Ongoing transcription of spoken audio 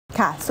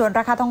ค่ะส่วน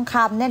ราคาทองค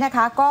ำเนี่ยนะค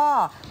ะก็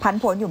ผัน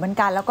ผวนอยู่เหมือน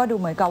กันแล้วก็ดู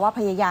เหมือนกับว่า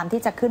พยายาม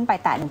ที่จะขึ้นไป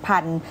แต่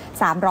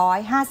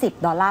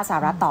 1,350 ดอลลาร์สห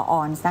รัฐต่ออ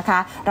อนซ์นะคะ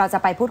เราจะ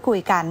ไปพูดคุย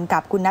กันกั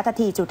บคุณณัฐ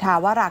ธี จุฑา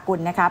วรากุล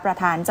นะคะประ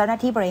ธานเจ้าหน้า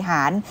ที่บริห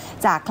าร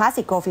จาก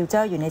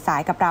classicgoldfutures อยู่ในสา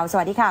ยกับเราส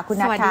วัสดีค่ะคุณ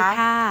ณัฐ สวัสดี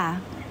ค่ะ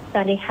ส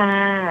วัสดีค่ะ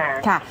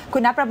ค่ะคุ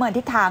ณณัฐประเมิน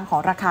ทิศทางขอ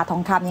งราคาทอ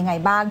งคำยังไง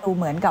บ้างดู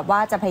เหมือนกับว่า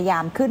จะพยายา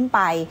มขึ้นไป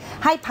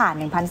ให้ผ่าน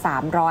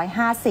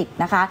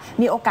 1,350 นะคะ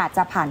มีโอกาสจ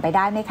ะผ่านไปไ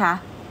ด้ไหมคะ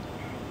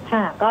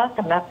ค่ะก็ส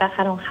ำหรับราค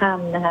าทองค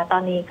ำนะคะตอ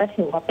นนี้ก็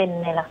ถือว่าเป็น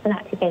ในลักษณะ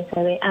ที่เป็นไซ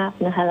ด์เวย์อัพ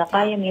นะคะแล้วก็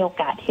ยังมีโอ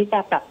กาสที่จะ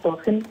ปรับตัว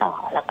ขึ้นต่อ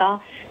แล้วก็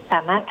ส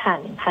ามารถผ่าน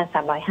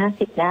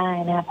 1,350 ได้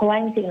นะคะเพราะว่า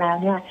จริงๆแล้ว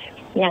เนี่ย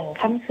อย่าง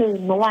ค่ำคืน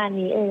เมื่อวาน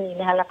นี้เอง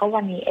นะคะแล้วก็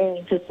วันนี้เอง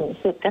จุดสูง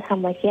สุดก็ท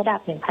ำไว้ที่ระดั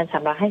บ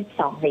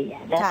 1,352 เหรีย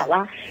ญนะแต่ว่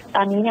าต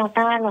อนนี้แนว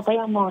ต้านเราก็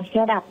ยังมองที่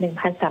ระดับ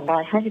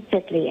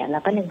 1,357 เหรียญแล้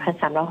วก็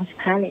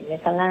 1,365 เหรียญ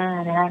ดอลลาร์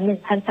นะคะ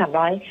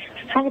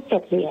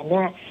 1,357 เหรียญเ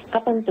นี่ยก็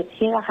เป็นจุด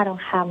ที่ราคาทอ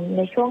งคำใ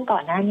นช่วงก่อ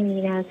นหน้านี้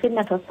นะขึ้น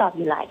มาทดสอบอ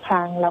ยู่หลายค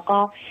รั้งแล้วก็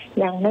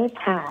ยังไม่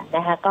ผ่านน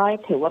ะคะก็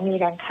ถือว่ามี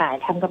แรงขาย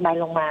ทำกำไร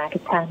ลงมาทุ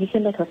กครั้งที่ขึ้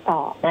นไปทดส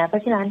อบนะเพรา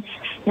ะฉะนั้น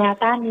แนว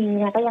ต้านนี้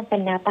นะก็ยังเป็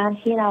นแนวต้าน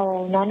ที่เรา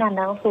แนะนำ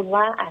นักลงทุน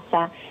ว่าอาจจ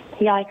ะท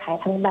ยอยขาย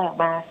ทั้งแบ่ง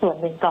มาส่วน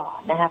หนึ่งก่อน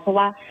นะคะเพราะ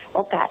ว่าโอ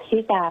กาส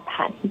ที่จะ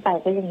ผ่านขึ้นไป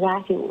ก็ยังยา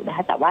กอยู่นะค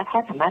ะแต่ว่าถ้า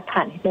สามารถผ่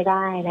านขึ้นไปไ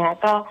ด้นะคะ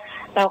ก็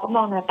เราก็ม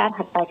องแนวต้าน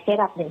ถัดไปที่ร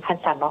ะดับ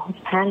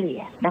 1,365 เหรี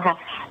ยญนะคะ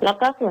แล้ว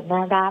ก็ส่วนแน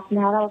วรับน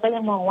ะเราก็ยั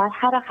งมองว่า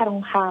ถ้าราคาทอ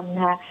งคำน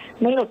ะคะ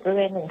ไม่หลุดบริเ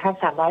วณ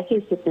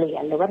 1,340 เหรีย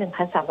ญหรือว่า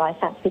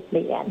 1,330 เห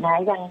รียญน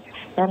ะยัง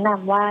แนะน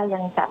ำว่ายั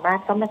งสามารถ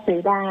เข้ามาซื้อ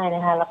ได้น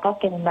ะคะแล้วก็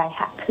เก็งกำไร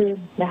หักขึ้น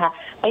นะคะ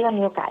ก็ยัง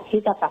มีโอกาสที่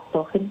จะปรับตั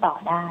วขึ้นต่อ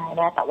ได้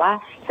นะแต่ว่า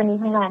ทั้งนี้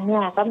ทั้งนั้นเนี่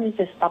ยก็มี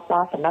จุด stop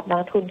loss สำหรับนั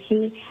กทุน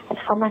ที่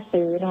เข้ามา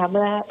ซื้อนะคะเ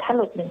มื่อถ้าห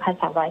ลุด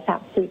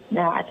 1,330 น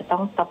ะอาจจะต้อ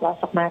ง stop loss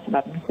ออกมาสำห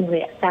รับนักทุนร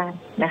ะยะสั้น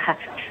นะคะ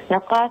แล้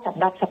วก็สำ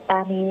หรับสัปดา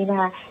ห์นี้นะ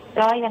คะ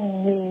ก็ยัง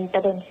มีปร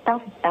ะเด็นที่ต้อง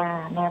ติดตา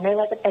มนะไม่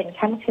ว่าจะเป็น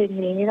ค่ำคืน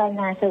นี้ราย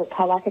งานสรุปภ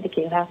าวะเศรษฐกิ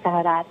จของสห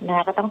รัฐนะค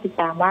ะก็ต้องติด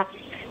ตามว่า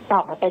ตอ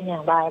บมาเป็นอย่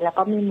างไรแล้ว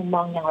ก็มีมุมม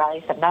องอย่างไร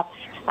สำหรับ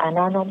แน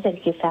วโน้มเศรษฐ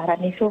กิจสหรัฐ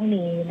ในช่วง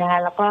นี้นะคะ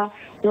แล้วก็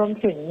รวม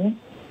ถึง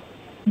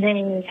ใน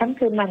ค่ำ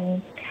คืนมัน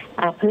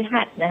พฤ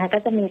หัสนะคะก็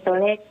จะมีตัว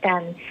เลขกา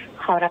ร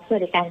ขอรับสวั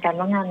สดิการการ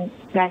ว่างงาน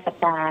รายสัป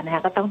ดาห์นะค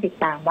ะก็ต้องติด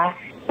ตามว่า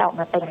จะออก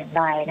มาเป็นอย่าง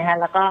ไรนะคะ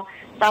แล้วก็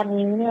ตอน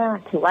นี้เนี่ย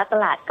ถือว่าต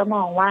ลาดก็ม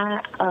องว่า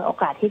โอ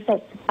กาสที่เฟ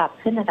ดปรับ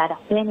ขึ้นอัตราดอ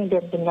กเบี้ยในเดื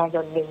อนกันยาย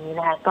นนี้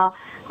นะคะก็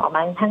ออกม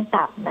าค่อนข้าง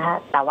ต่ำนะคะ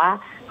แต่ว่า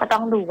ก็ต้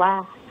องดูว่า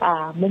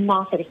มุมมอ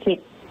งเศรษฐกิจ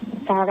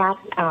สหรัฐ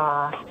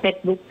เฟด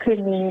บุ๊กคืน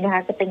นี้นะค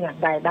ะจะเป็นอย่าง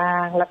ไรบ้า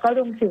งแล้วก็ร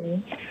วมถึง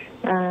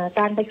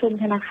การประชุม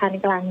ธนาคาร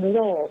กลางยุโ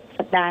รป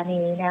สัปดาห์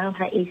นี้นะค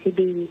ะ ECB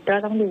ก็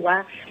ต้องดูว่า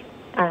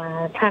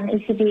ทาง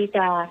ECB จ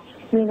ะ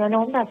มีแนวโ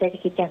น้มต่อเศรษฐ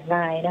กิจอย่างไร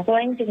นะเพราะว่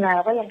าจริงๆแล้ว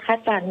ก็ยังคาด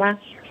การณ์ว่า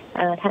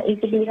ทาง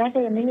ECB น่าจะ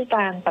ยังไม่มีก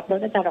ารปรับลด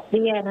อัตราดอกเ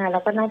บี้ยนะแล้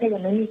วก็น่าจะยั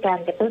งไม่มีการ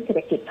กระตุ้นเศรษ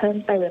ฐกิจเพิ่ม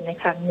เติมใน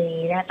ครั้งนี้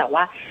นะแต่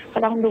ว่าก็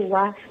ต้องดู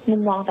ว่ามุ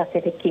มมองต่อเศร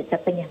ษฐกิจจะ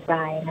เป็นอย่างไร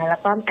นะแล้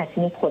วก็อาจจะ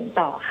มีผล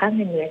ต่อค่าเ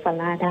งิน US ดอล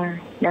ลาร์ได้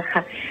นะค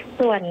ะ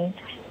ส่วน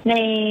ใน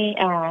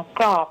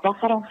กรอบรา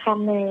คาทองค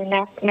ำใน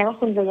นักลง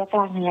ทุนระยะก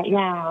ลางระยะ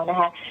ยาวนะ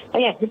คะก็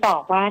อย่างที่บอ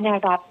กว่าแนว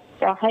รับ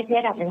เราให้ที่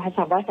ระดับ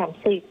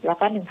 1,330 แล้ว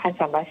ก็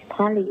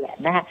 1,315 เหรียญ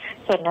นะคะ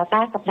ส่วนแนวต้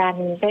านสัปดาห์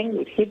นี้ก็อ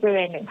ยู่ที่บริเว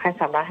ณ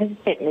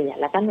 1,357 เหรียญ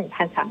แล้วก็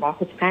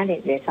 1,365 เหรีย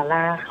ญดอลล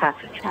าร์ค่ะ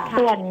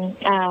ส่วน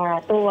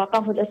ตัวกอ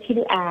งทุน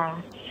SPDR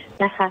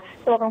นะคะ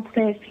ตัวกองทุ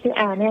น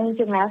SPDR เนี่ยจ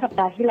ริงๆแล้วสัป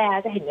ดาห์ที่แล้ว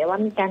จะเห็นได้ว่า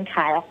มีการข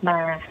ายออกมา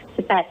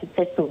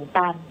 18.70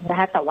 ตันนะ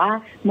คะแต่ว่า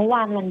เมื่อว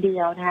านวันเดี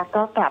ยวนะคะ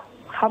ก็กลับ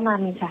เข้ามา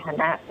มีสถา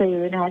นะซื้อ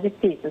นะคะ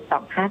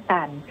 14.25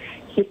 ตัน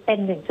คิดเป็น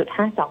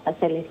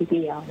 1.52% เลยทีเ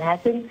ดียวนะคะ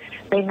ซึ่ง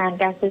ปริมาณ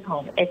การซื้อขอ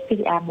ง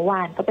SPDR เมื่อว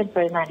านก็เป็นป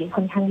ริมาณที่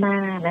ค่อนข้างม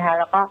ากนะคะ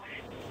แล้วก็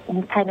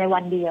ภายในวั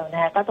นเดียวน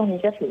ะคะก็ตรงนี้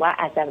ก็ถือว่า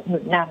อาจจะหนุ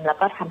นนำแล้ว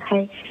ก็ทำให้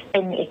เป็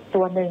นอีก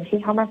ตัวหนึ่งที่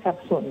เข้ามาสนับ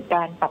สนุนก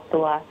ารปรับ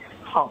ตัว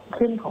ของ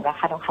ขึ้นของรา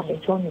คาทองคำใน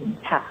ช่วงนี้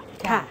ค่ะ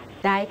ค่ะ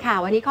ได้ค่ะ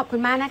วันนี้ขอบคุ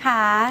ณมากนะค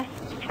ะ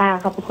ค่ะ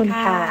ขอบคุณ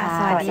ค่ะ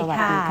สวัสดี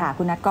ค่ะ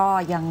คุณนัทก็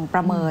ยังป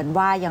ระเมิน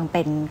ว่ายังเ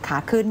ป็นขา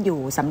ขึ้นอยู่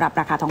สำหรับ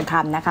ราคาทองค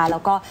ำนะคะแล้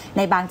วก็ใ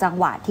นบางจัง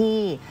หวะที่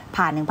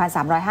ผ่าน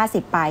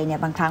 1,350 ไปเนี่ย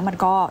บางครั้งมัน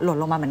ก็หล่น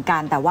ลงมาเหมือนกั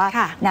นแต่ว่า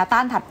แนวต้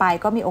านถัดไป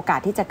ก็มีโอกาส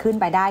ที่จะขึ้น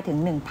ไปได้ถึง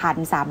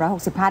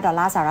 1,365 ดอล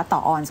ลาร์สหรัฐต่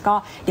อออนซ์ก็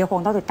เดี๋ยวคง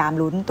ต้องติดตาม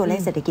ลุ้นตัวเลข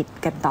เศรษฐกิจ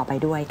กันต่อไป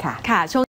ด้วยค่ะ